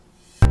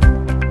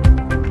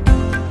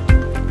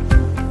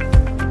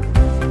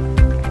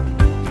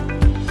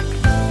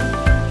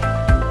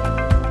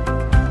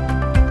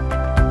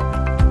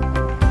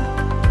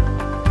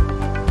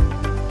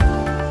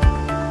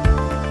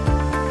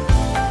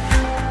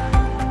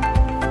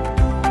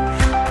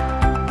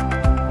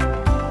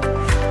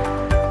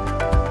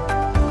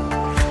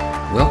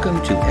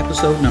to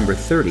episode number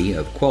 30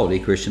 of Quality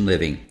Christian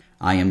Living.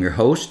 I am your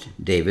host,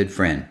 David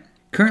Friend.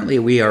 Currently,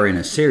 we are in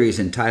a series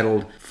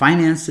entitled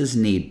Finances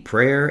Need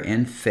Prayer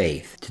and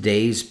Faith.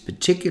 Today's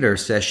particular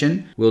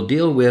session will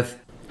deal with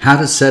how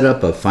to set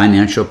up a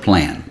financial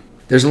plan.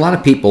 There's a lot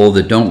of people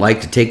that don't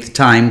like to take the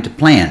time to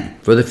plan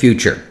for the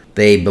future.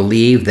 They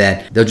believe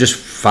that they'll just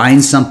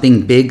find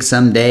something big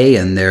someday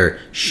and their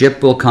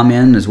ship will come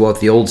in, is what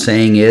the old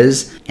saying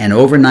is, and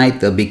overnight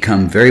they'll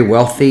become very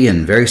wealthy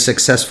and very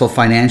successful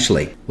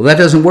financially. Well, that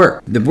doesn't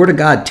work. The Word of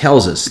God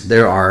tells us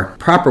there are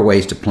proper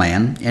ways to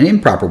plan and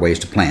improper ways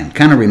to plan.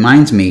 Kind of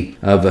reminds me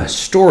of a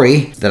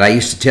story that I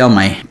used to tell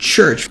my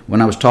church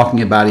when I was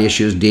talking about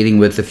issues dealing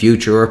with the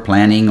future or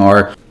planning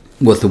or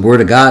what the Word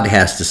of God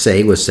has to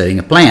say with setting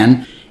a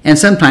plan. And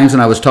sometimes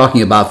when I was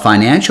talking about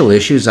financial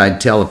issues,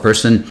 I'd tell a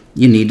person,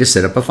 you need to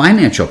set up a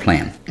financial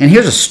plan. And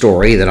here's a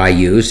story that I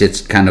use.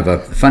 It's kind of a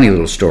funny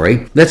little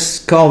story.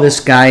 Let's call this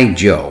guy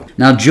Joe.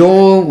 Now,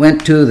 Joe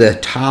went to the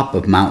top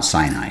of Mount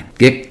Sinai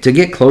to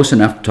get close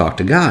enough to talk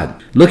to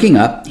God. Looking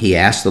up, he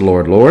asked the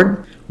Lord,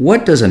 "Lord,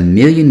 what does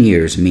 1,000,000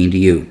 years mean to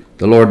you?"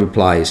 The Lord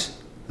replies,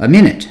 "A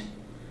minute."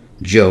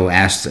 Joe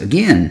asks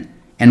again,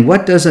 "And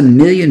what does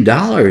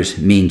 $1,000,000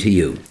 mean to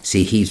you?"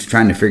 See, he's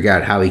trying to figure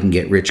out how he can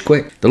get rich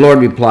quick. The Lord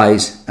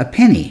replies, "A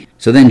penny."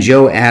 So then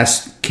Joe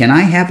asks, "Can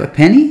I have a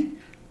penny?"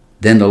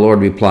 Then the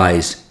Lord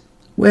replies,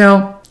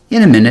 "Well,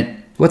 in a minute."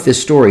 What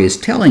this story is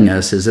telling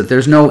us is that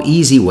there's no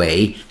easy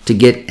way to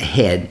get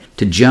ahead,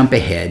 to jump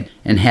ahead,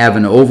 and have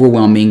an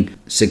overwhelming,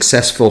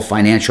 successful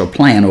financial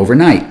plan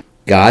overnight.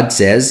 God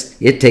says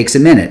it takes a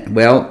minute.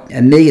 Well,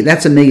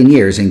 that's 1,000,000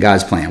 years in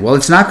God's plan. Well,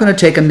 it's not going to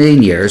take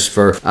 1,000,000 years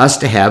for us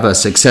to have a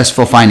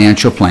successful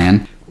financial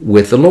plan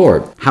with the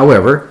Lord.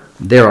 However,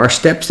 there are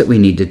steps that we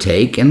need to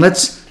take, and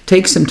let's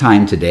take some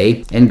time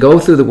today and go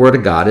through the Word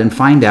of God and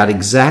find out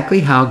exactly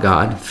how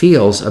God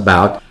feels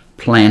about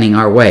planning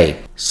our way.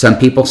 Some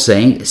people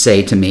say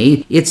to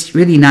me, it's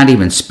really not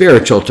even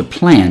spiritual to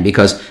plan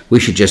because we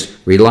should just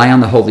rely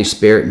on the Holy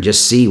Spirit and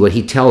just see what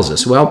He tells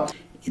us. Well,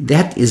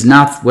 that is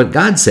not what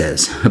God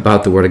says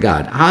about the Word of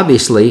God.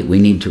 Obviously, we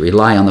need to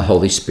rely on the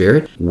Holy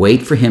Spirit,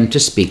 wait for Him to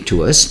speak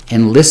to us,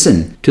 and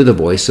listen to the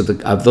voice of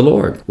the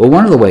Lord. Well,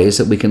 one of the ways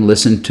that we can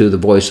listen to the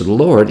voice of the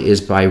Lord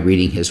is by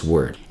reading His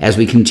Word. As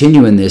we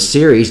continue in this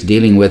series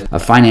dealing with a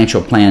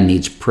financial plan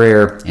needs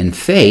prayer and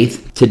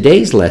faith,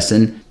 today's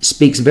lesson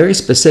speaks very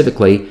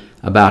specifically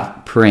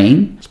about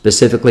praying,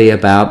 specifically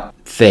about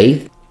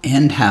faith,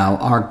 and how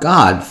our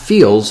God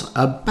feels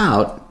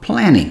about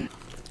planning.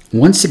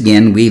 Once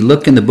again, we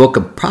look in the book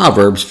of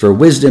Proverbs for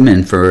wisdom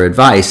and for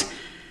advice.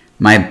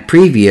 My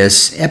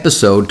previous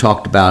episode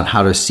talked about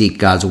how to seek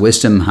God's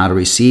wisdom, how to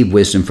receive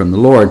wisdom from the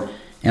Lord,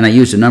 and I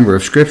used a number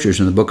of scriptures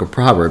in the book of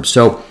Proverbs.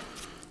 So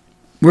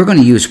we're going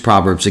to use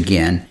Proverbs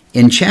again.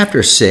 In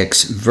chapter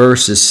 6,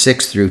 verses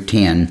 6 through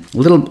 10, a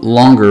little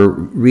longer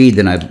read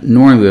than I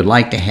normally would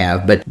like to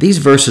have, but these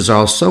verses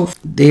are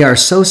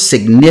so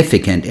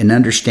significant in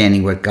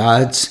understanding what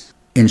God's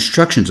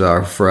instructions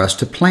are for us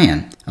to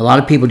plan. A lot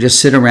of people just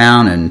sit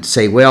around and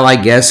say, well, I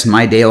guess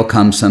my day will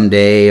come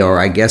someday, or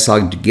I guess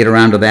I'll get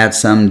around to that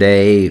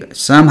someday.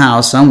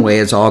 Somehow, some way,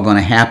 it's all going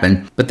to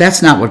happen. But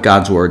that's not what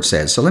God's Word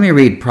says. So let me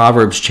read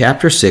Proverbs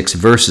chapter 6,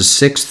 verses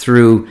 6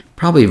 through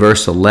probably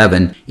verse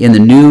 11 in the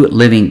New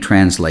Living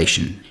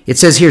Translation. It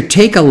says here,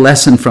 "Take a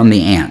lesson from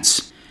the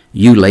ants,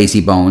 you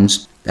lazy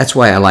bones." That's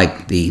why I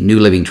like the New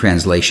Living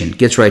Translation. It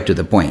gets right to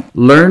the point.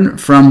 "Learn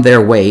from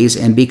their ways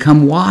and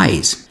become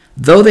wise.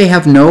 Though they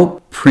have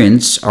no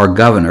prince or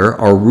governor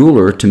or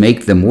ruler to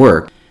make them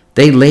work,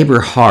 they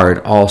labor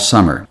hard all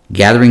summer,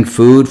 gathering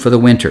food for the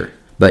winter.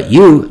 But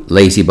you,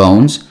 lazy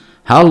bones,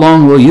 how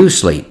long will you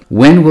sleep?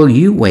 When will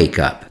you wake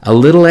up? A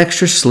little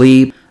extra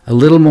sleep, a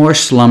little more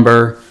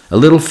slumber, a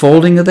little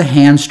folding of the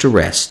hands to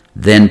rest.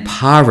 Then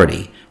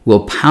poverty will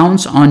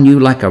pounce on you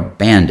like a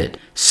bandit.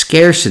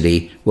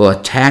 Scarcity will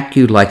attack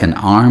you like an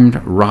armed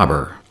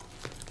robber."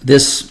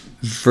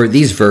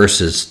 These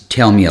verses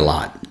tell me a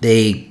lot.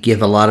 They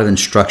give a lot of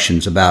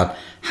instructions about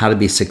how to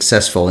be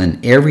successful in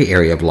every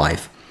area of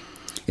life,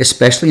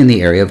 especially in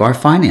the area of our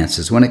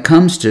finances. When it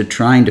comes to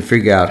trying to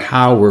figure out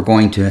how we're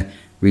going to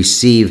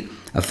receive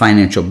a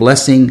financial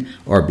blessing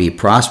or be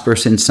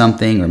prosperous in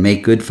something or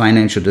make good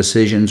financial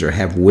decisions or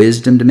have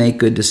wisdom to make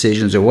good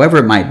decisions or whatever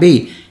it might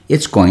be,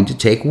 it's going to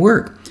take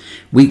work.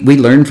 We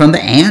learn from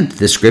the ant.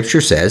 The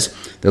scripture says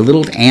the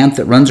little ant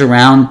that runs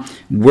around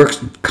works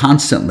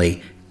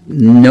constantly.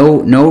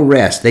 No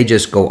rest. They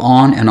just go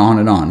on and on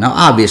and on. Now,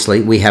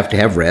 obviously, we have to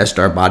have rest.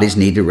 Our bodies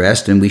need to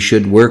rest, and we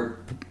should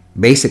work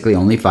basically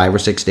only 5 or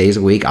 6 days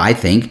a week, I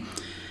think.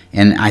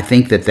 And I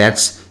think that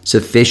that's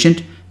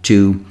sufficient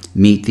to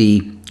meet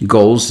the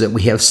goals that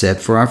we have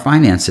set for our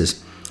finances.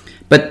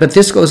 But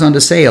this goes on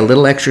to say a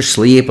little extra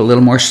sleep, a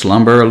little more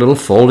slumber, a little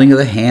folding of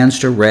the hands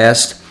to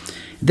rest.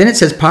 Then it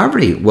says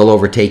poverty will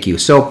overtake you.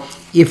 So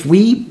if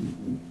we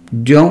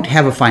don't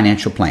have a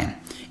financial plan,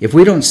 if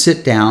we don't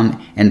sit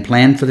down and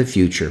plan for the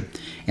future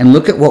and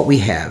look at what we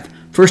have,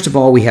 first of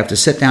all, we have to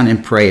sit down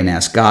and pray and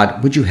ask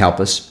God, would you help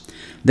us?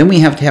 Then we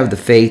have to have the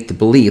faith to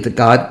believe that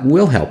God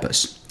will help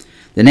us.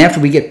 Then after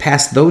we get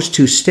past those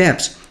two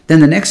steps, then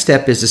the next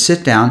step is to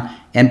sit down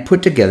and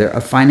put together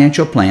a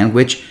financial plan,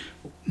 which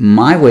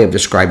my way of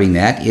describing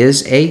that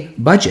is a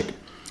budget.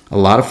 A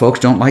lot of folks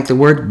don't like the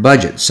word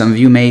budget. Some of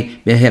you may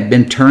have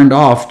been turned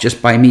off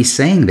just by me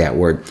saying that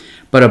word.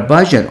 But a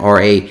budget, or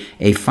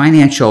a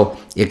financial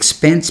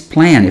expense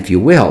plan, if you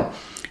will,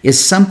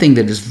 is something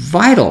that is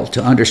vital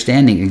to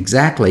understanding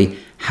exactly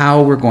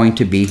how we're going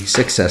to be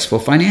successful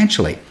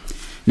financially.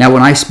 Now,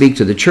 when I speak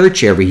to the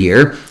church every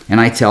year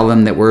and I tell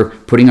them that we're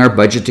putting our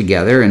budget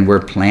together and we're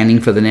planning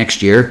for the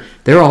next year,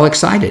 they're all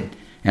excited.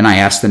 And I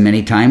ask them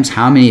many times,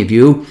 how many of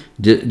you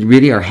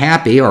really are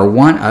happy or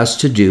want us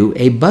to do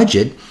a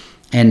budget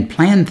and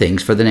plan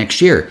things for the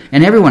next year?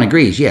 And everyone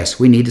agrees, yes,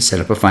 we need to set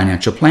up a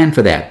financial plan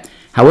for that.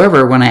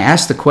 However, when I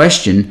ask the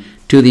question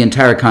to the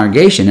entire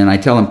congregation and I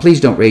tell them,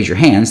 please don't raise your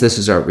hands, this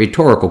is a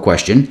rhetorical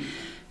question,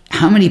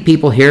 how many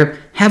people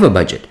here have a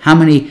budget? How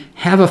many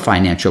have a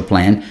financial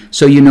plan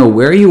so you know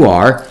where you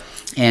are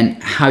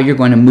and how you're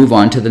going to move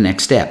on to the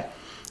next step?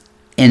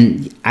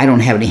 And I don't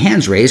have any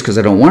hands raised because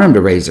I don't want them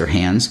to raise their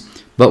hands.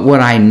 But what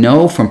I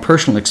know from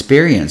personal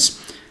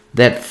experience,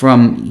 that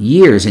from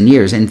years and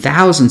years and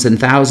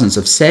thousands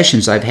of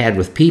sessions I've had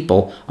with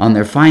people on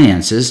their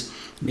finances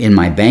in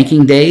my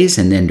banking days,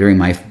 and then during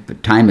my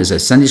time as a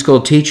Sunday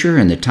school teacher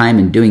and the time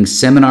in doing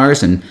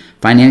seminars and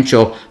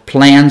financial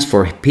plans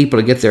for people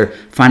to get their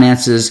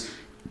finances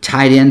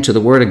tied into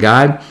the Word of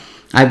God,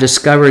 I've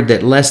discovered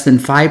that less than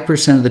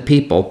 5% of the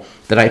people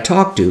that I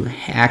talk to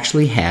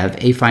actually have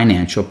a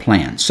financial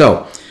plan.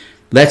 So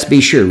let's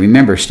be sure.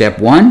 Remember, step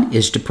 1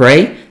 is to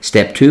pray.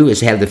 Step 2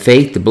 is to have the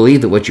faith to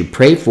believe that what you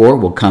pray for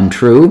will come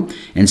true.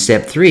 And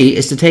step 3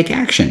 is to take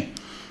action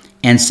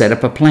and set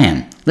up a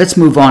plan. Let's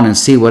move on and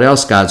see what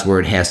else God's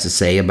Word has to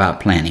say about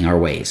planning our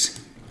ways.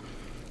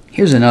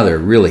 Here's another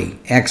really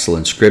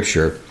excellent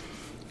scripture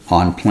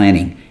on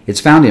planning.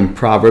 It's found in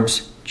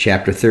Proverbs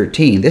chapter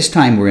 13. This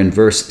time we're in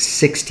verse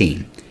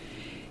 16.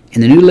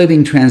 And the New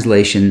Living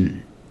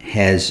Translation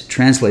has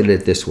translated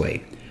it this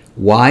way: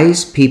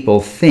 wise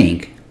people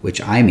think, which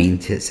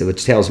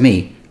tells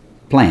me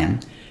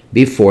plan,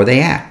 before they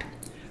act.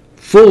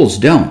 Fools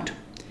don't,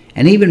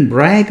 and even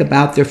brag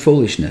about their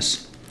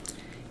foolishness.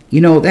 You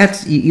know,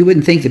 you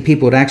wouldn't think that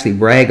people would actually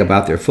brag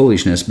about their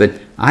foolishness,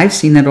 but I've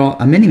seen that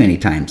many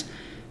times.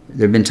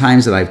 There have been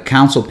times that I've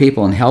counseled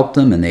people and helped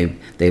them, and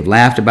they've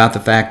laughed about the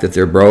fact that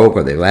they're broke,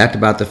 or they laughed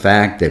about the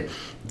fact that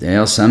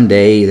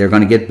someday they're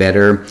going to get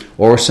better,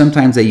 or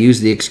sometimes they use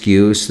the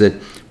excuse that,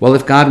 well,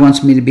 if God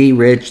wants me to be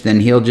rich, then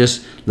He'll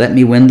just let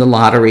me win the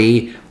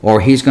lottery,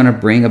 or He's going to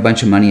bring a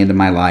bunch of money into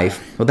my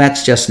life. Well,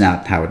 that's just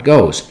not how it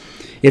goes.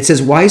 It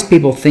says, wise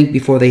people think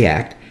before they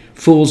act.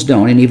 Fools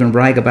don't, and even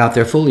brag about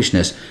their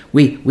foolishness.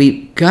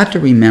 We got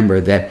to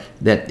remember that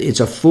it's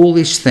a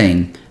foolish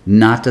thing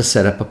not to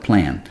set up a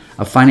plan,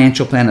 a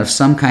financial plan of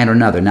some kind or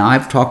another. Now,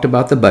 I've talked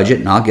about the budget,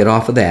 and I'll get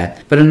off of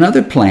that. But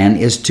another plan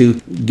is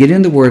to get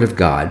in the Word of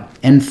God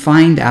and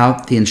find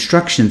out the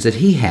instructions that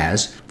He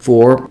has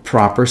for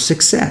proper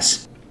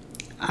success.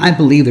 I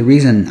believe the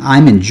reason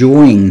I'm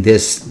enjoying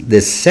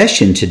this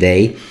session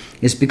today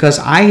is because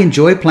I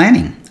enjoy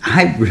planning.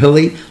 I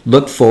really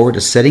look forward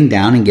to sitting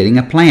down and getting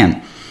a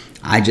plan.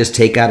 I just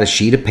take out a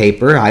sheet of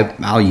paper.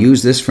 I'll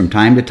use this from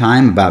time to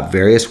time about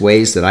various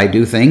ways that I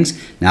do things.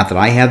 Not that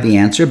I have the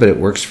answer, but it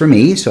works for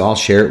me, so I'll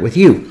share it with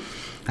you.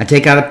 I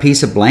take out a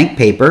piece of blank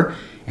paper,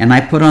 and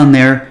I put on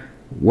there,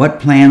 what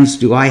plans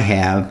do I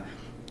have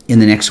in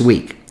the next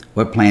week?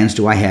 What plans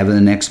do I have in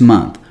the next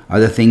month? Are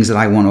the things that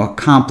I want to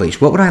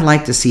accomplish? What would I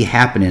like to see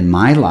happen in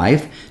my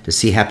life, to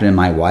see happen in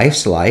my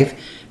wife's life,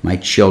 my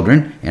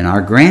children, and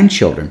our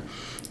grandchildren?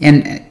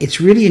 And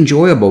it's really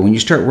enjoyable when you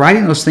start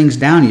writing those things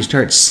down. You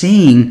start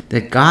seeing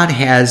that God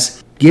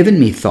has given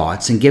me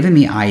thoughts and given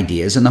me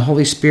ideas, and the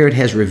Holy Spirit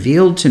has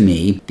revealed to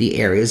me the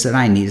areas that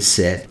I need to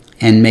sit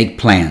and make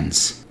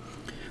plans.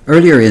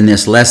 Earlier in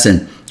this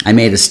lesson, I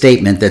made a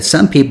statement that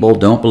some people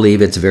don't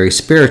believe it's very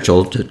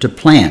spiritual to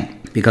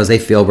plan because they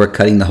feel we're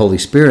cutting the Holy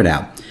Spirit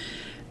out.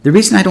 The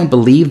reason I don't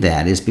believe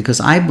that is because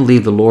I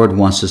believe the Lord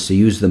wants us to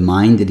use the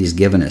mind that He's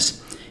given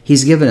us.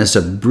 He's given us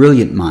a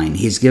brilliant mind.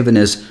 He's given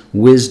us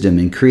wisdom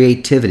and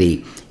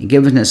creativity. He's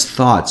given us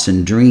thoughts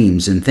and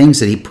dreams and things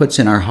that He puts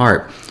in our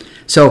heart.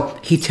 So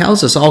He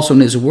tells us also in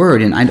His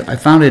Word, and I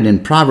found it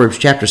in Proverbs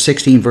chapter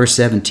 16, verse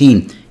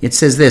 17. It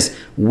says this: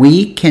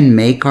 we can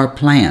make our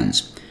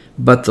plans,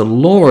 but the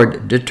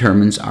Lord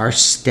determines our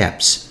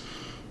steps.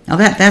 Now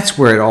that's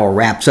where it all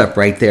wraps up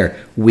right there.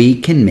 We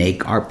can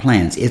make our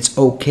plans. It's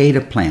okay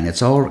to plan.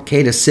 It's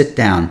okay to sit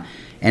down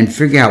and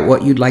figure out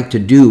what you'd like to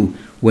do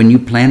when you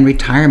plan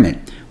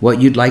retirement, what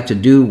you'd like to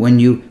do when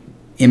you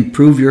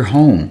improve your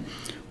home,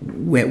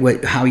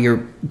 how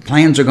your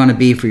plans are going to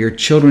be for your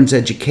children's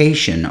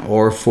education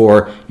or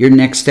for your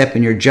next step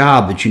in your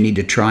job that you need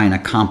to try and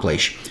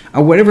accomplish,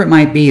 or whatever it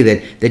might be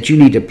that you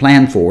need to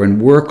plan for and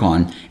work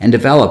on and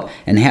develop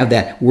and have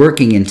that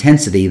working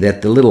intensity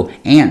that the little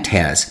ant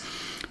has.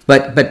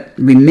 But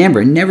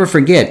remember, never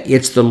forget,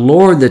 it's the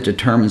Lord that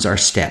determines our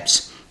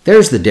steps.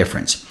 There's the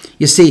difference.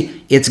 You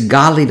see, it's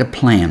godly to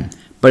plan,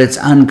 but it's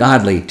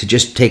ungodly to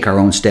just take our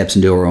own steps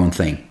and do our own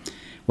thing.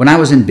 When I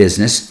was in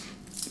business,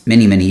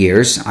 many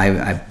years,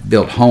 I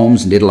built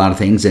homes and did a lot of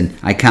things, and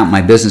I count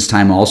my business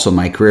time also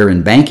my career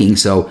in banking.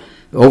 So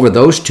over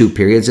those two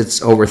periods,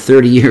 it's over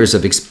 30 years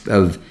of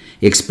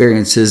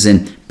experiences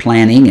in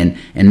planning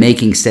and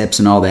making steps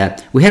and all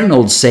that. We had an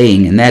old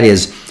saying, and that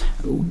is,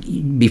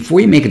 before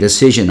you make a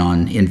decision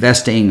on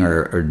investing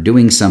or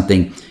doing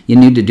something, you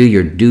need to do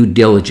your due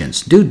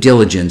diligence. Due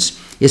diligence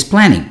is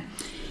planning.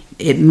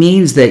 It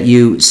means that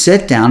you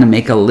sit down and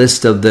make a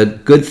list of the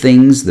good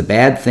things, the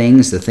bad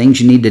things, the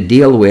things you need to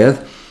deal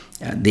with,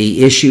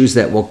 the issues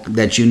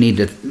that you need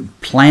to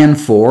plan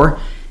for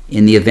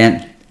in the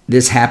event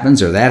this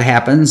happens or that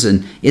happens.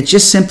 And it's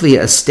just simply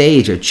a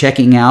stage of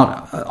checking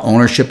out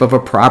ownership of a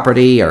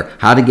property, or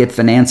how to get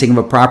financing of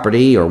a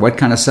property, or what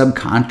kind of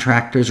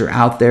subcontractors are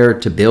out there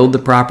to build the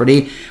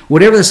property.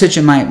 Whatever the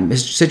situation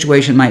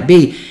might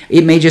be,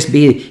 it may just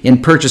be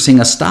in purchasing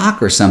a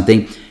stock or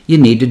something. You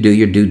need to do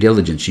your due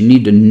diligence. You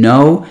need to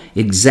know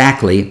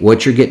exactly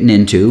what you're getting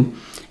into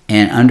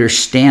and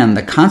understand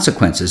the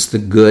consequences, the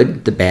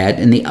good, the bad,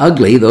 and the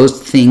ugly,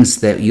 those things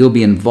that you'll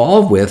be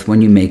involved with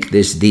when you make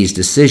these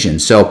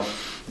decisions. So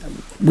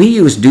we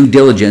use due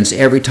diligence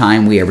every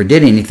time we ever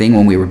did anything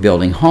when we were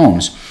building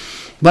homes.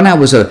 When I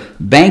was a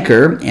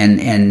banker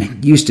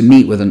and used to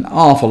meet with an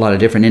awful lot of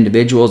different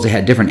individuals, they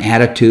had different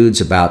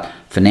attitudes about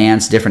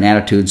finance, different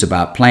attitudes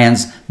about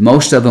plans.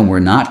 Most of them were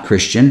not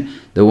Christian.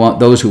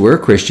 Those who were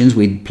Christians,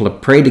 we'd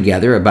pray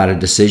together about a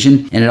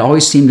decision, and it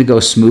always seemed to go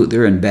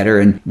smoother and better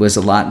and was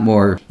a lot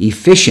more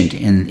efficient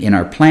in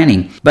our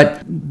planning.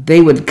 But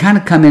they would kind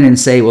of come in and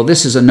say, well,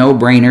 this is a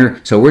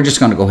no-brainer, so we're just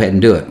going to go ahead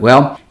and do it.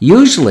 Well,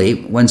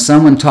 usually when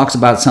someone talks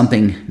about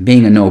something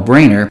being a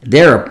no-brainer,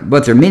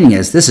 what they're meaning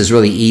is this is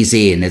really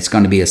easy and it's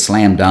going to be a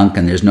slam dunk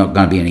and there's not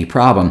going to be any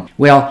problem.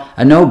 Well,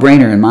 a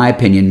no-brainer, in my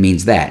opinion,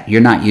 means that you're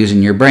not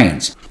using your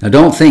brains. Now,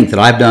 don't think that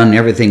I've done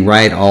everything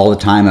right all the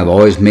time. I've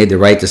always made the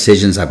right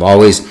decisions. I've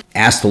always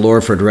asked the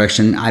Lord for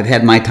direction. I've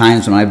had my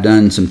times when I've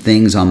done some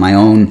things on my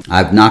own.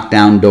 I've knocked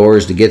down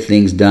doors to get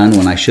things done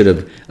when I should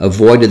have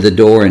avoided the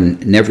door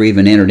and never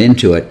even entered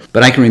into it.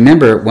 But I can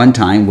remember one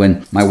time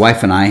when my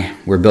wife and I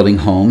were building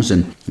homes,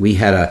 and we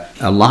had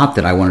a lot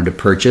that I wanted to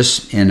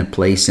purchase in a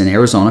place in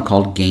Arizona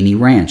called Gainey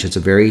Ranch. It's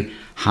a very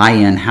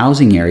high-end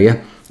housing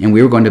area, and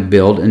we were going to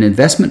build an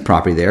investment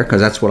property there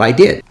because that's what I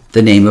did.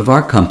 The name of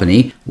our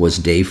company was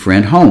Dave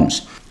Friend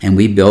Homes, and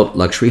we built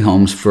luxury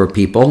homes for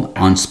people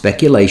on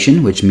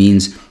speculation, which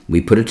means we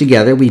put it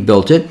together, we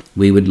built it,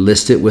 we would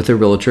list it with a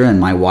realtor, and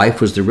my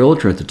wife was the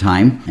realtor at the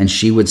time, and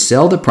she would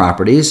sell the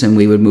properties and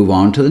we would move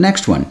on to the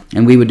next one.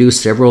 And we would do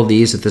several of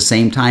these at the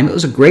same time. It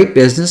was a great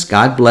business,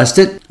 God blessed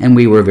it, and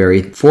we were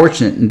very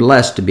fortunate and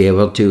blessed to be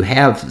able to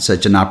have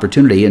such an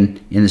opportunity in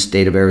the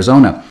state of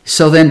Arizona.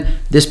 So then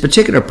this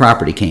particular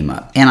property came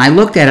up, and I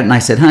looked at it and I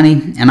said,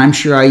 honey, and I'm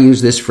sure I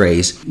use this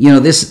phrase,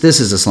 this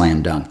is a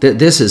slam dunk.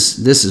 This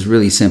is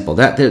really simple.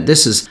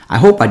 I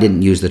hope I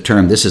didn't use the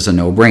term, this is a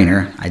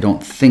no-brainer. I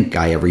don't think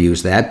I ever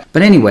used that.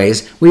 But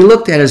anyways, we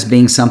looked at it as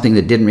being something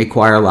that didn't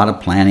require a lot of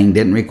planning,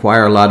 didn't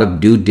require a lot of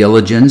due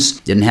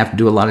diligence, didn't have to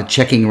do a lot of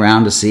checking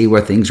around to see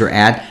where things were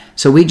at.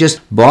 So we just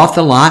bought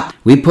the lot,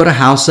 we put a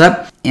house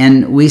up,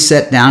 and we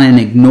sat down and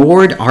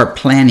ignored our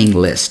planning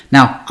list.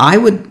 Now, I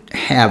would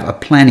have a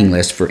planning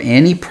list for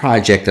any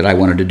project that I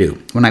wanted to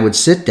do. When I would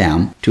sit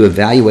down to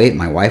evaluate,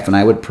 my wife and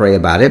I would pray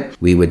about it.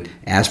 We would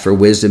ask for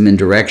wisdom and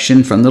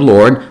direction from the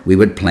Lord. We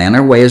would plan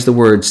our way as the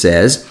Word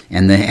says,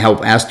 and then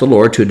ask the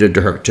Lord to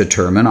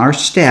determine our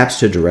steps,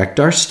 to direct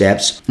our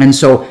steps. And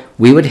so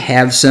we would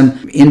have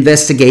some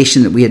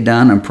investigation that we had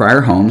done on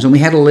prior homes, and we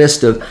had a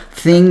list of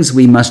things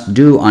we must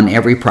do on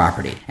every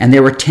property. And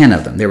there were 10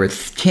 of them. There were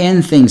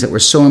 10 things that were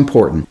so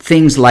important.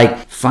 Things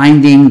like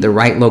finding the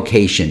right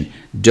location.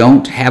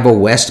 Don't have a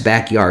west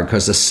backyard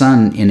because the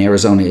sun in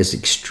Arizona is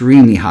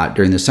extremely hot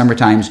during the summer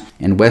times,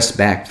 and west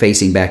back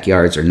facing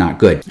backyards are not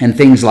good. And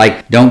things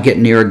like don't get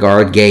near a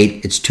guard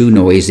gate, it's too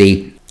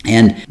noisy.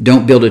 And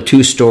don't build a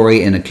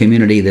 2-story in a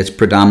community that's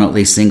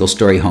predominantly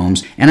single-story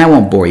homes. And I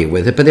won't bore you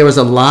with it, but there was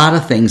a lot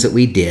of things that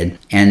we did,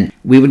 and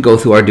we would go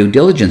through our due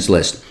diligence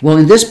list. Well,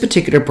 in this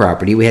particular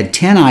property, we had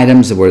 10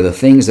 items that were the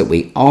things that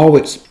we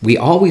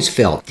always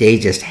felt they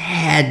just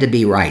had to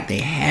be right.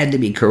 They had to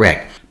be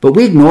correct. But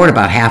we ignored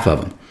about half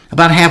of them.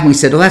 About half, we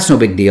said, well, that's no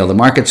big deal. The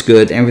market's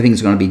good.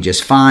 Everything's going to be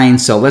just fine.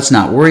 So let's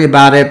not worry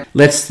about it.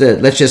 Let's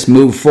just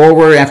move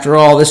forward. After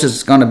all, this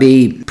is going to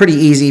be pretty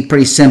easy,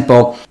 pretty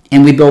simple.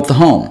 And we built the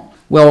home.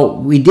 Well,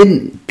 we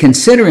didn't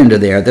consider into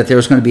there that there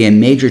was going to be a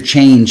major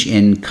change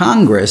in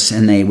Congress,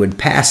 and they would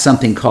pass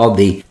something called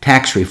the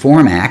Tax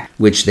Reform Act,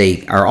 which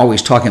they are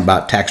always talking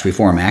about tax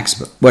reform acts.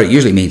 But what it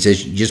usually means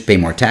is you just pay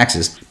more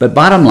taxes. But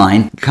bottom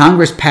line,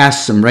 Congress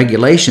passed some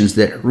regulations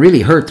that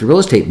really hurt the real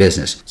estate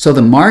business. So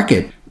the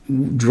market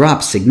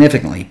dropped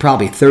significantly,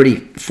 probably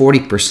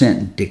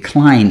 30-40%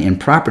 decline in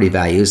property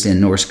values in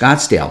North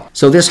Scottsdale.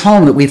 So this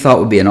home that we thought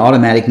would be an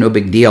automatic, no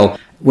big deal,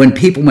 when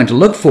people went to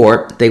look for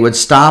it, they would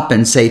stop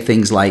and say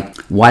things like,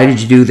 why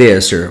did you do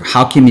this? Or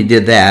how come you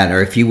did that?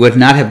 Or if you would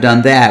not have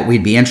done that,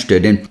 we'd be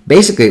interested. And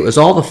basically, it was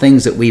all the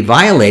things that we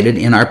violated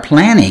in our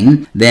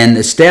planning, then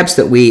the steps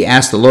that we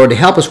asked the Lord to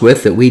help us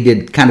with that we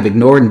did kind of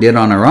ignored and did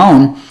on our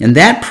own. And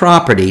that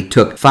property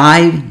took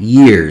 5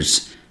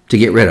 years to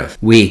get rid of.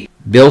 We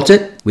built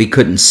it. We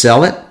couldn't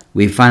sell it.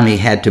 We finally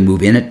had to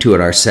move into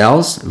it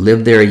ourselves,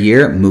 lived there a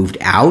year, moved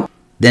out.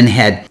 Then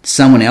had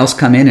someone else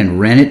come in and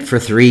rent it for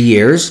 3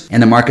 years,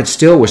 and the market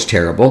still was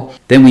terrible.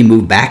 Then we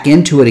moved back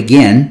into it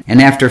again,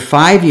 and after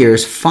 5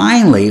 years,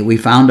 finally we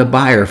found a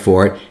buyer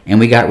for it, and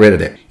we got rid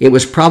of it. It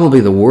was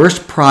probably the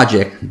worst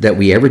project that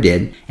we ever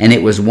did, and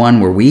it was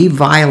one where we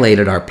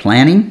violated our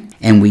planning,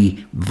 and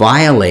we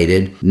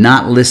violated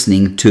not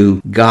listening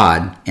to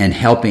God and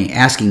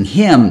asking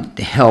Him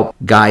to help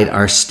guide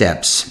our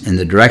steps in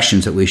the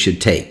directions that we should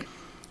take.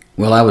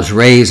 Well, I was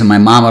raised, and my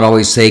mom would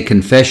always say,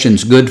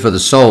 confession's good for the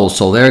soul.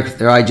 So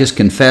there I just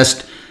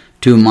confessed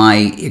to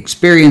my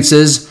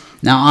experiences.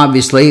 Now,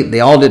 obviously, they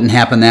all didn't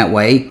happen that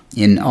way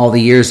in all the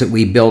years that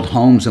we built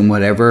homes and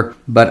whatever.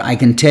 But I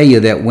can tell you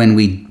that when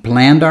we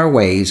planned our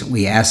ways,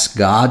 we asked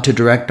God to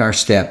direct our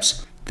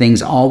steps,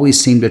 things always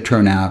seem to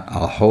turn out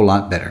a whole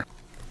lot better.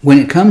 When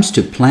it comes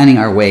to planning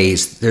our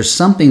ways, there's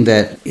something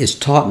that is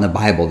taught in the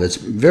Bible that's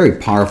very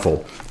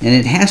powerful, and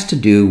it has to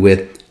do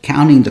with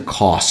counting the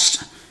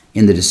costs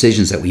in the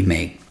decisions that we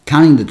make,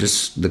 counting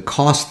the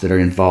costs that are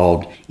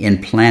involved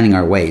in planning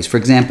our ways. For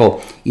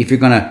example, if you're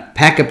going to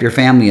pack up your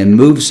family and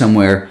move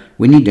somewhere,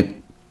 we need to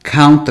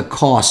count the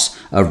costs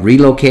of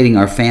relocating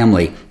our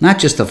family, not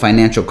just the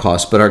financial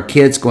costs, but our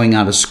kids going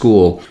out of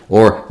school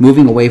or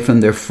moving away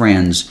from their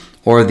friends,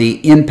 or the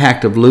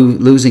impact of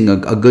losing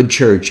a good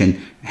church and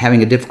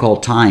having a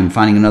difficult time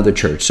finding another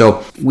church.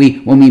 So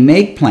when we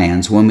make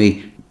plans, when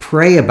we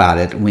pray about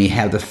it, when we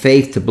have the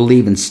faith to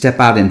believe and step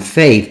out in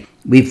faith,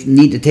 we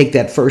need to take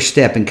that first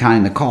step in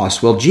counting the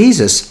cost. Well,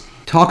 Jesus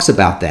talks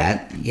about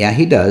that. Yeah,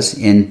 he does.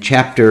 In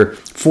chapter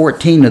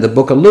 14 of the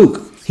book of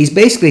Luke, he's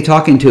basically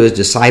talking to his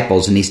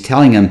disciples, and he's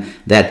telling them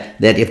that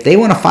if they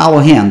want to follow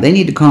him, they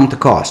need to count the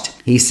cost.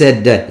 He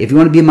said, if you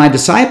want to be my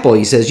disciple,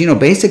 he says,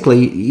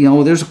 basically,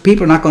 there's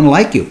people are not going to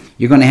like you.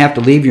 You're going to have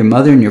to leave your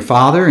mother and your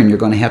father, and you're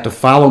going to have to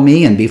follow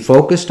me and be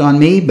focused on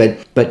me.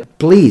 But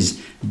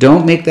please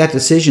don't make that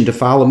decision to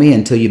follow me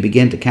until you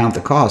begin to count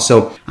the cost.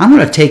 So I'm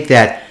going to take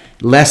that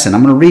lesson.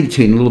 I'm going to read it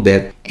to you in a little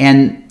bit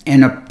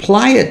and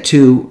apply it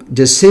to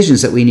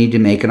decisions that we need to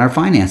make in our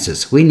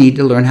finances. We need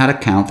to learn how to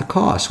count the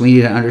cost. We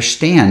need to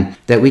understand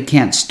that we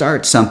can't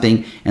start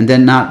something and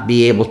then not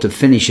be able to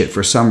finish it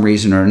for some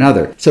reason or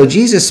another. So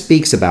Jesus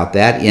speaks about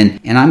that,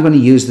 and I'm going to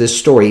use this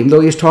story. Even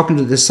though he was talking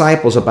to the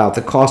disciples about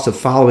the cost of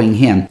following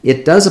him,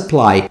 it does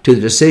apply to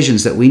the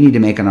decisions that we need to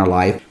make in our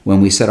life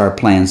when we set our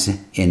plans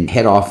and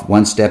head off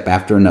one step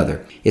after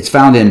another. It's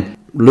found in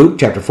Luke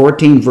chapter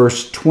 14,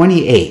 verse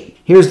 28.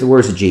 Here's the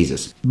words of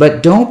Jesus.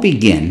 But don't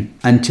begin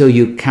until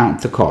you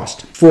count the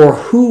cost. For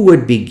who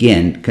would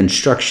begin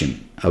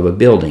construction of a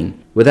building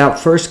without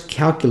first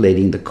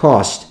calculating the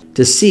cost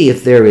to see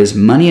if there is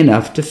money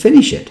enough to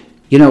finish it?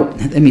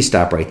 Let me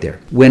stop right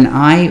there. When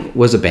I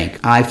was a bank,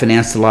 I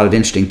financed a lot of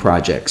interesting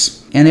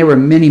projects. And there were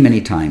many,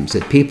 many times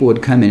that people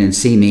would come in and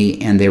see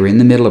me, and they were in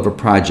the middle of a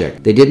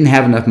project. They didn't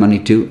have enough money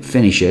to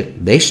finish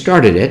it. They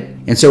started it.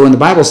 And so when the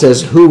Bible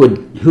says who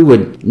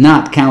would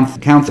not count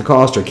the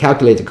cost or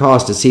calculate the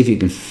cost to see if you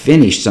can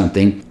finish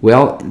something,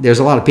 well, there's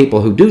a lot of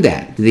people who do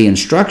that. The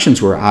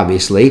instructions were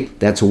obviously,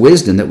 that's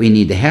wisdom, that we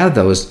need to have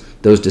those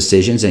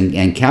decisions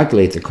and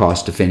calculate the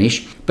cost to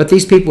finish. But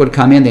these people would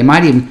come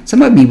in,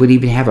 some of them would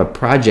even have a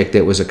project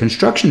that was a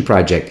construction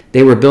project.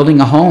 They were building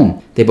a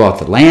home. They bought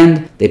the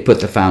land, they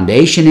put the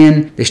foundation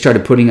in, they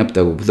started putting up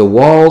the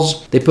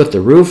walls, they put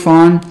the roof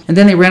on, and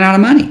then they ran out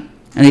of money.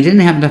 And they didn't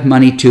have enough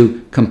money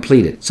to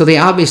complete it. So they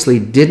obviously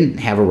didn't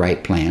have a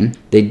right plan.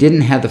 They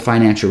didn't have the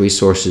financial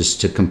resources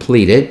to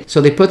complete it. So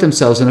they put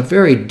themselves in a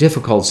very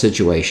difficult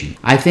situation.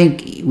 I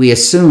think we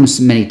assume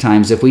many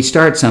times if we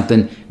start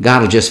something,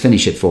 God will just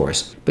finish it for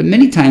us. But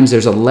many times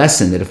there's a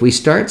lesson that if we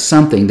start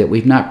something that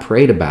we've not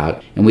prayed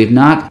about and we've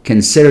not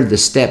considered the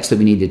steps that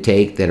we need to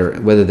take, that are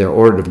whether they're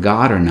ordered of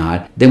God or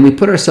not, then we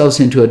put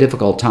ourselves into a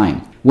difficult time.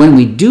 When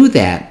we do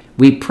that,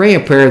 we pray a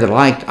prayer that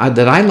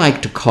I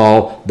like to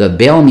call the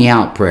bail me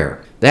out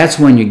prayer. That's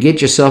when you get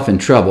yourself in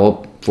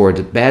trouble for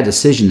a bad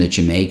decision that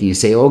you make, and you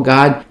say, oh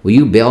God, will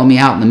you bail me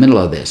out in the middle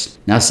of this?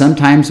 Now,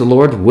 sometimes the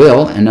Lord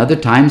will, and other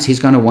times He's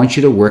going to want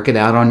you to work it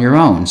out on your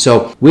own.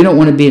 So we don't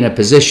want to be in a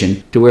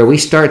position to where we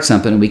start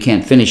something and we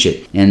can't finish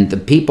it. And the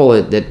people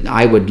that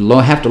I would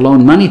have to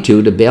loan money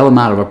to bail them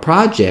out of a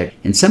project,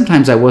 and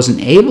sometimes I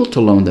wasn't able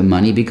to loan them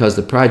money because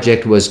the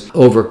project was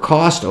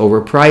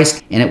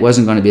overpriced, and it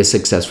wasn't going to be a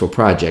successful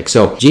project.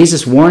 So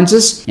Jesus warns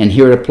us, and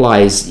here it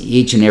applies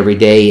each and every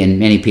day in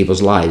many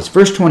people's lives.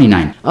 Verse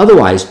 29,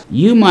 otherwise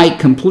you might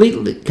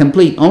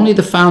complete only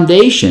the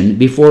foundation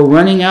before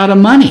running out of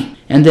money,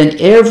 and then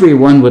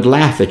everyone would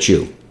laugh at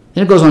you.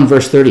 Then it goes on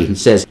verse 30 and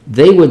says,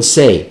 they would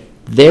say,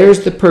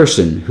 there's the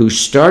person who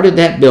started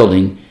that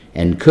building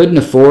and couldn't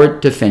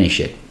afford to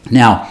finish it.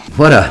 Now,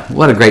 what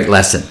a great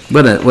lesson.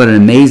 What an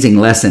amazing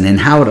lesson, and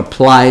how it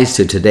applies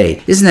to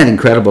today. Isn't that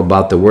incredible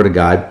about the Word of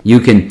God? You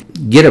can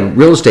get a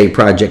real estate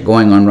project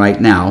going on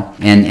right now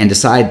and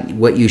decide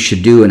what you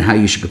should do and how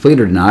you should complete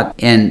it or not,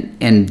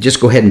 and just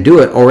go ahead and do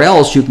it. Or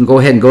else you can go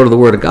ahead and go to the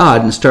Word of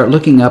God and start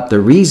looking up the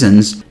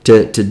reasons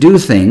to do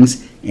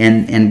things,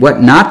 and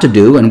what not to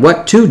do and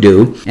what to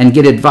do, and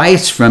get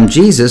advice from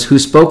Jesus, who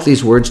spoke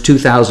these words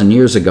 2,000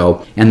 years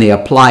ago, and they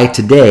apply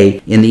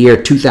today in the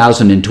year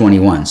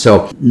 2021.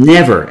 So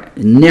never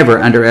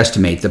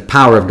underestimate the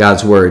power of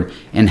God's Word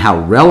and how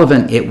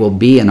relevant it will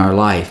be in our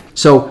life.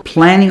 So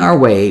planning our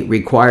way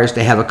requires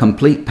to have a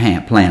complete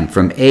plan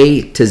from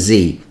A to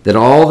Z, that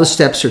all the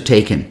steps are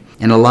taken.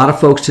 And a lot of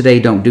folks today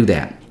don't do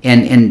that.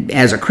 And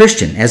as a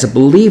Christian, as a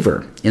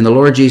believer in the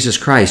Lord Jesus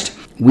Christ,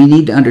 we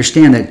need to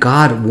understand that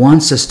God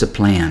wants us to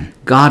plan.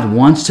 God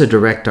wants to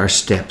direct our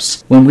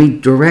steps. When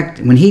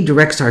He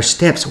directs our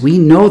steps, we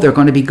know they're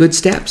going to be good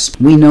steps.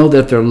 We know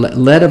that if they're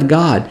led of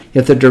God,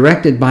 if they're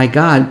directed by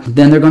God,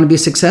 then they're going to be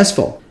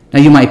successful. Now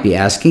you might be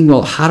asking,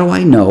 well, how do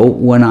I know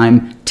when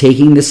I'm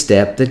taking the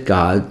step that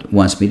God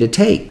wants me to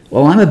take?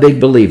 Well, I'm a big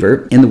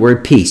believer in the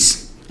word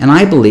peace. And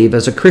I believe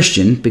as a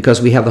Christian,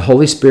 because we have the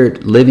Holy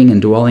Spirit living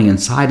and dwelling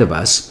inside of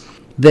us,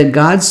 that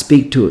God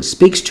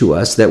speaks to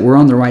us that we're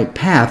on the right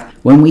path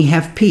when we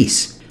have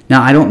peace.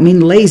 Now, I don't mean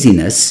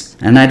laziness,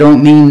 and I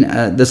don't mean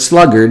the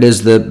sluggard,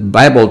 as the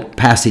Bible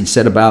passage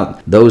said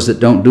about those that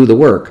don't do the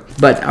work,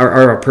 but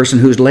or a person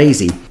who's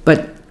lazy.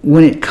 But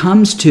when it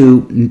comes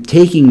to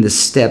taking the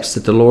steps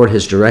that the Lord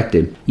has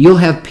directed, you'll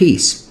have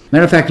peace.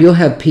 Matter of fact, you'll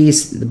have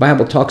peace, the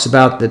Bible talks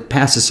about, that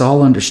passes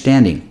all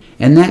understanding.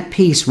 And that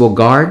peace will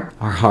guard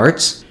our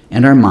hearts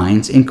and our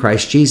minds in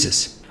Christ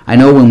Jesus. I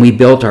know when we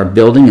built our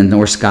building in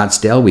North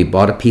Scottsdale, we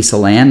bought a piece of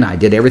land. I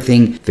did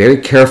everything very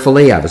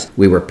carefully.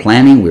 We were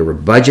planning, we were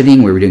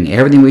budgeting, we were doing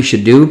everything we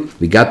should do.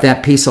 We got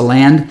that piece of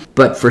land.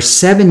 But for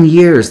 7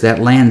 years, that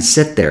land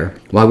sat there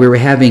while we were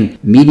having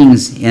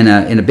meetings in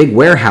a big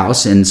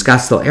warehouse in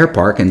Scottsdale Air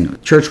Park, and the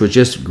church was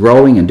just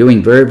growing and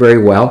doing very,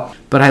 very well.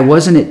 But I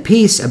wasn't at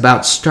peace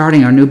about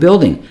starting our new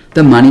building.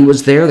 The money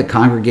was there, the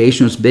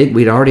congregation was big,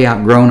 we'd already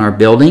outgrown our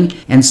building,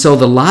 and so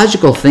the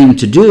logical thing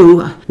to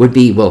do would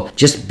be, well,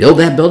 just build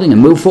that building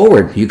and move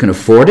forward. You can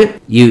afford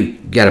it, you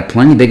got a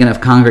plenty big enough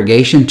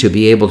congregation to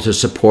be able to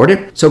support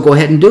it, so go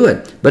ahead and do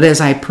it. But as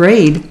I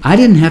prayed, I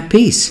didn't have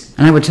peace.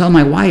 And I would tell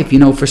my wife,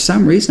 for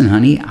some reason,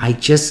 honey, I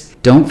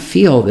just don't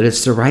feel that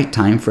it's the right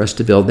time for us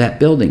to build that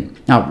building.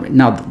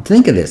 Now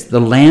think of this,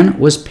 the land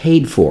was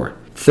paid for.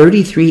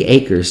 33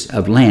 acres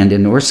of land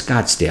in North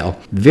Scottsdale,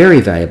 very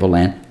valuable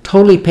land,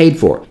 totally paid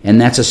for. And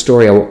that's a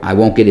story I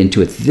won't get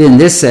into it in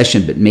this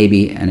session, but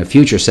maybe in a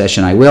future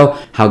session I will,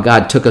 how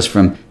God took us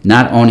from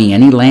not owning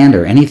any land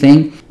or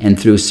anything, and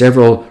through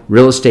several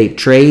real estate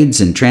trades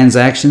and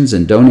transactions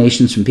and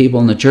donations from people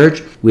in the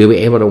church, we were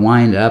able to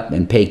wind up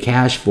and pay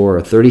cash for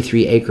a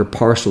 33-acre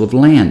parcel of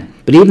land.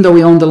 But even though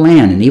we owned the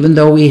land, and even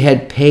though we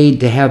had paid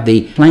to have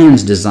the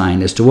plans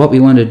designed as to what we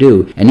wanted to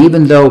do, and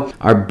even though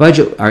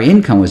our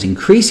income was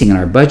increasing and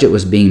our budget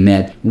was being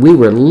met, we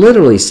were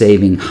literally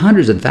saving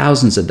hundreds of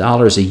thousands of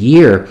dollars a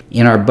year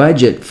in our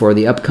budget for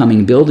the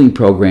upcoming building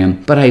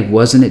program, but I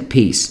wasn't at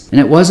peace. And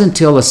it wasn't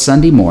until a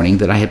Sunday morning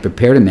that I had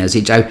prepared a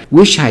message. I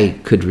wish I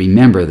could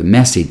remember the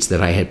message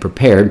that I had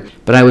prepared,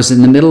 but I was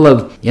in the middle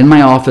in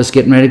my office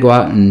getting ready to go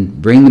out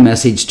and bring the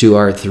message to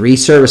our 3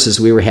 services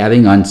we were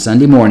having on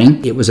Sunday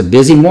morning. It was a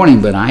busy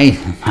morning, but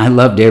I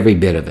loved every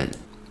bit of it.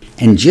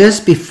 And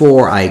just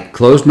before I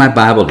closed my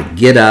Bible to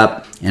get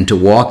up and to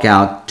walk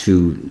out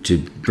to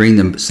bring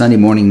the Sunday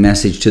morning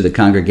message to the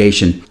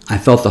congregation, I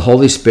felt the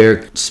Holy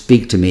Spirit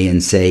speak to me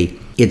and say,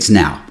 it's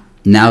now.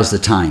 Now's the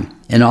time.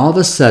 And all of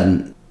a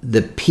sudden,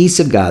 the peace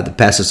of God that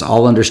passes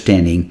all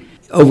understanding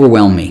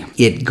overwhelmed me.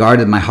 It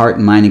guarded my heart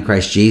and mind in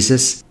Christ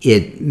Jesus.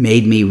 It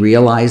made me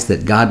realize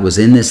that God was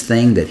in this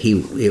thing, that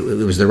it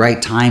was the right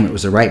time, it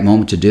was the right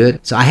moment to do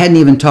it. So I hadn't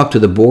even talked to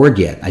the board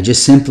yet. I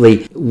just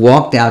simply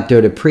walked out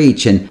there to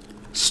preach and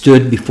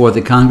stood before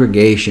the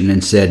congregation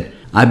and said,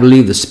 I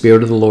believe the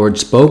Spirit of the Lord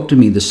spoke to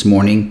me this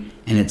morning,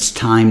 and it's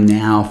time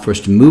now for us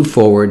to move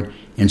forward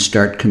and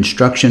start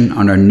construction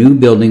on our new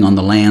building on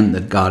the land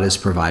that God has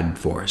provided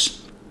for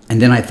us.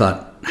 And then I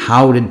thought,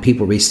 how did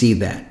people receive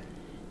that?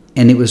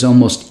 And it was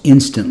almost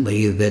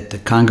instantly that the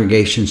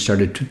congregation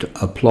started to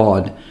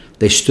applaud.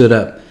 They stood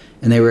up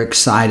and they were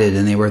excited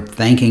and they were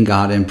thanking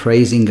God and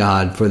praising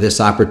God for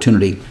this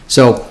opportunity.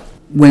 So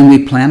when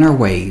we plan our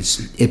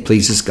ways, it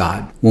pleases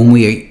God. When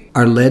we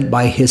are led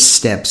by His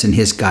steps and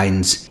His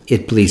guidance,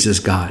 it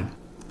pleases God.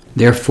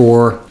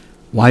 Therefore,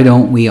 why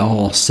don't we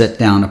all set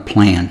down a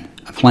plan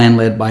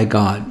led by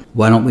God?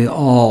 Why don't we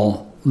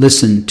all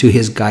listen to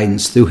His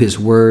guidance through His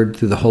Word,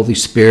 through the Holy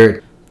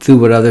Spirit, through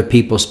what other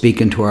people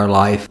speak into our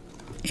life,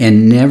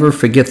 and never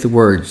forget the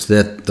words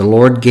that the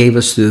Lord gave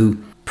us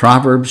through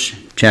Proverbs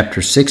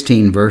chapter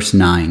 16, verse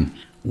 9.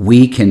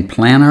 We can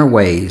plan our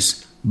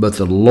ways, but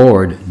the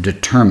Lord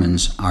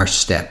determines our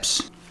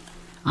steps.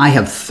 I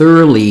have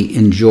thoroughly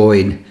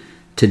enjoyed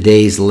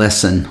today's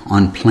lesson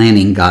on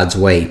planning God's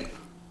way.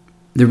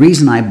 The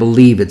reason I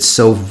believe it's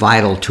so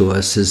vital to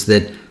us is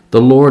that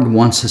the Lord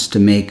wants us to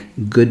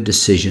make good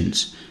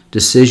decisions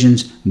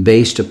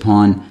based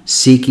upon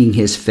seeking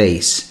His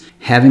face,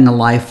 having a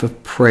life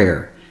of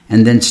prayer,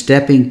 and then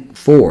stepping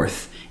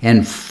forth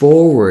and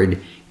forward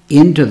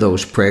into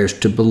those prayers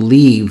to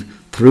believe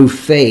through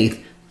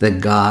faith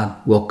that God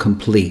will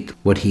complete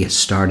what He has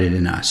started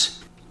in us.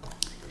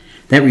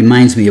 That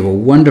reminds me of a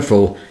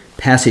wonderful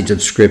passage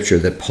of Scripture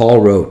that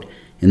Paul wrote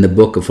in the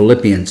book of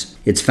Philippians.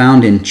 It's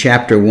found in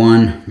chapter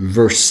 1,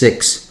 verse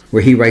 6,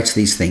 where he writes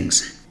these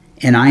things.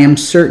 "And I am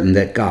certain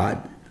that God,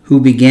 who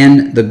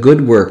began the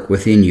good work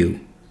within you,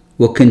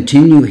 will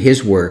continue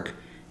His work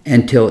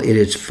until it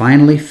is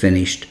finally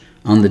finished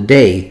on the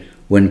day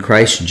when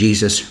Christ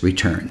Jesus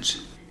returns."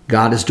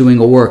 God is doing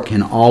a work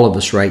in all of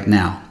us right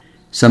now.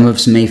 Some of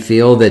us may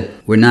feel that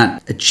we're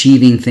not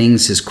achieving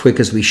things as quick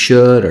as we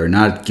should, or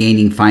not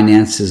gaining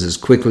finances as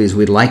quickly as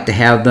we'd like to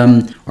have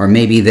them, or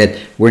maybe that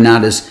we're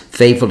not as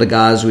faithful to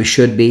God as we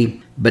should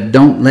be. But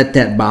don't let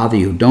that bother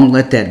you. Don't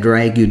let that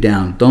drag you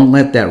down. Don't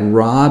let that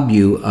rob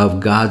you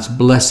of God's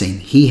blessing.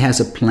 He has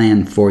a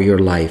plan for your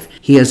life.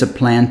 He has a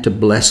plan to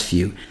bless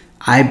you.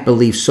 I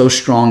believe so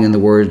strong in the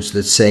words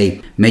that say,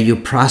 "May you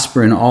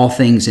prosper in all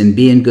things and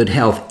be in good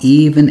health,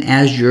 even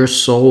as your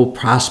soul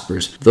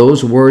prospers."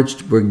 Those words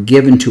were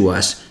given to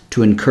us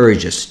to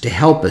encourage us, to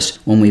help us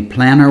when we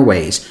plan our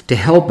ways, to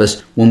help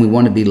us when we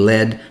want to be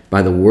led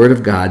by the Word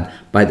of God,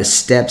 by the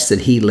steps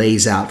that He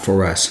lays out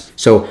for us.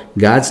 So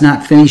God's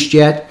not finished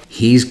yet.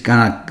 He's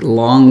got a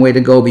long way to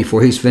go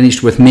before He's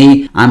finished with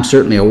me. I'm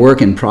certainly a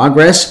work in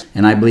progress,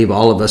 and I believe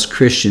all of us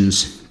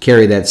Christians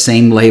carry that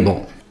same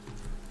label.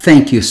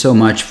 Thank you so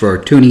much for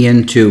tuning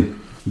in to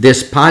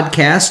this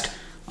podcast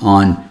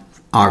on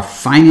Our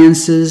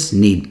Finances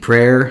Need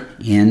Prayer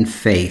and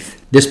Faith.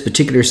 This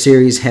particular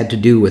series had to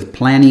do with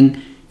planning,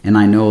 and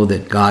I know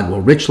that God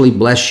will richly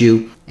bless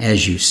you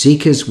as you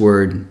seek His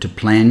Word to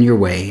plan your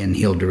way, and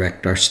He'll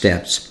direct our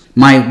steps.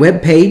 My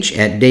webpage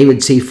at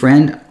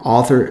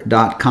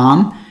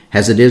davidcfriendauthor.com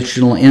has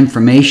additional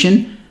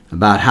information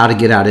about how to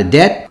get out of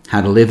debt,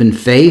 how to live in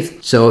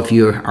faith. So if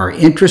you are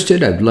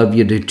interested, I'd love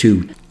you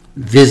to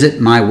visit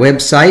my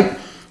website.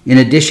 In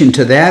addition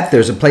to that,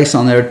 there's a place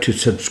on there to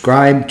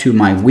subscribe to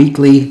my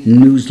weekly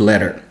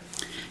newsletter.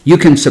 You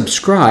can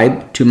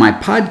subscribe to my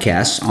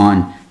podcasts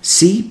on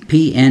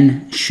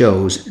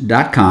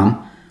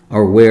cpnshows.com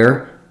or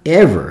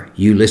wherever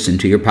you listen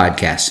to your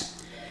podcasts.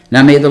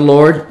 Now may the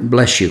Lord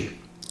bless you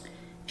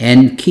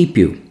and keep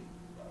you.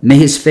 May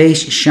His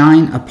face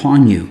shine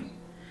upon you.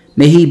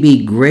 May He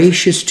be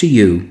gracious to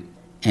you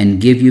and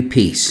give you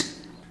peace.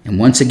 And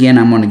once again,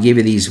 I'm going to give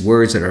you these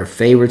words that are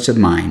favorites of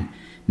mine.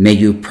 May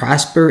you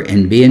prosper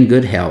and be in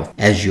good health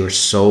as your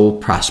soul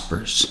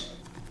prospers.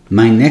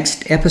 My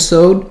next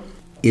episode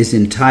is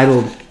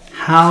entitled,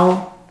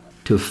 How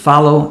to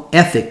Follow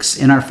Ethics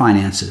in Our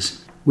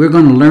Finances. We're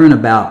going to learn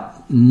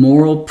about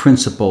moral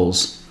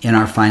principles in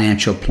our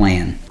financial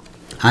plan.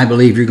 I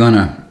believe you're going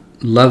to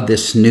love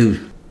this new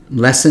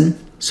lesson,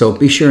 so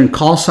be sure and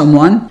call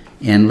someone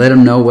and let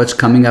them know what's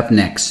coming up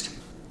next.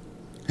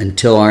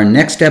 Until our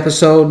next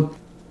episode,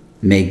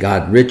 may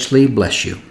God richly bless you.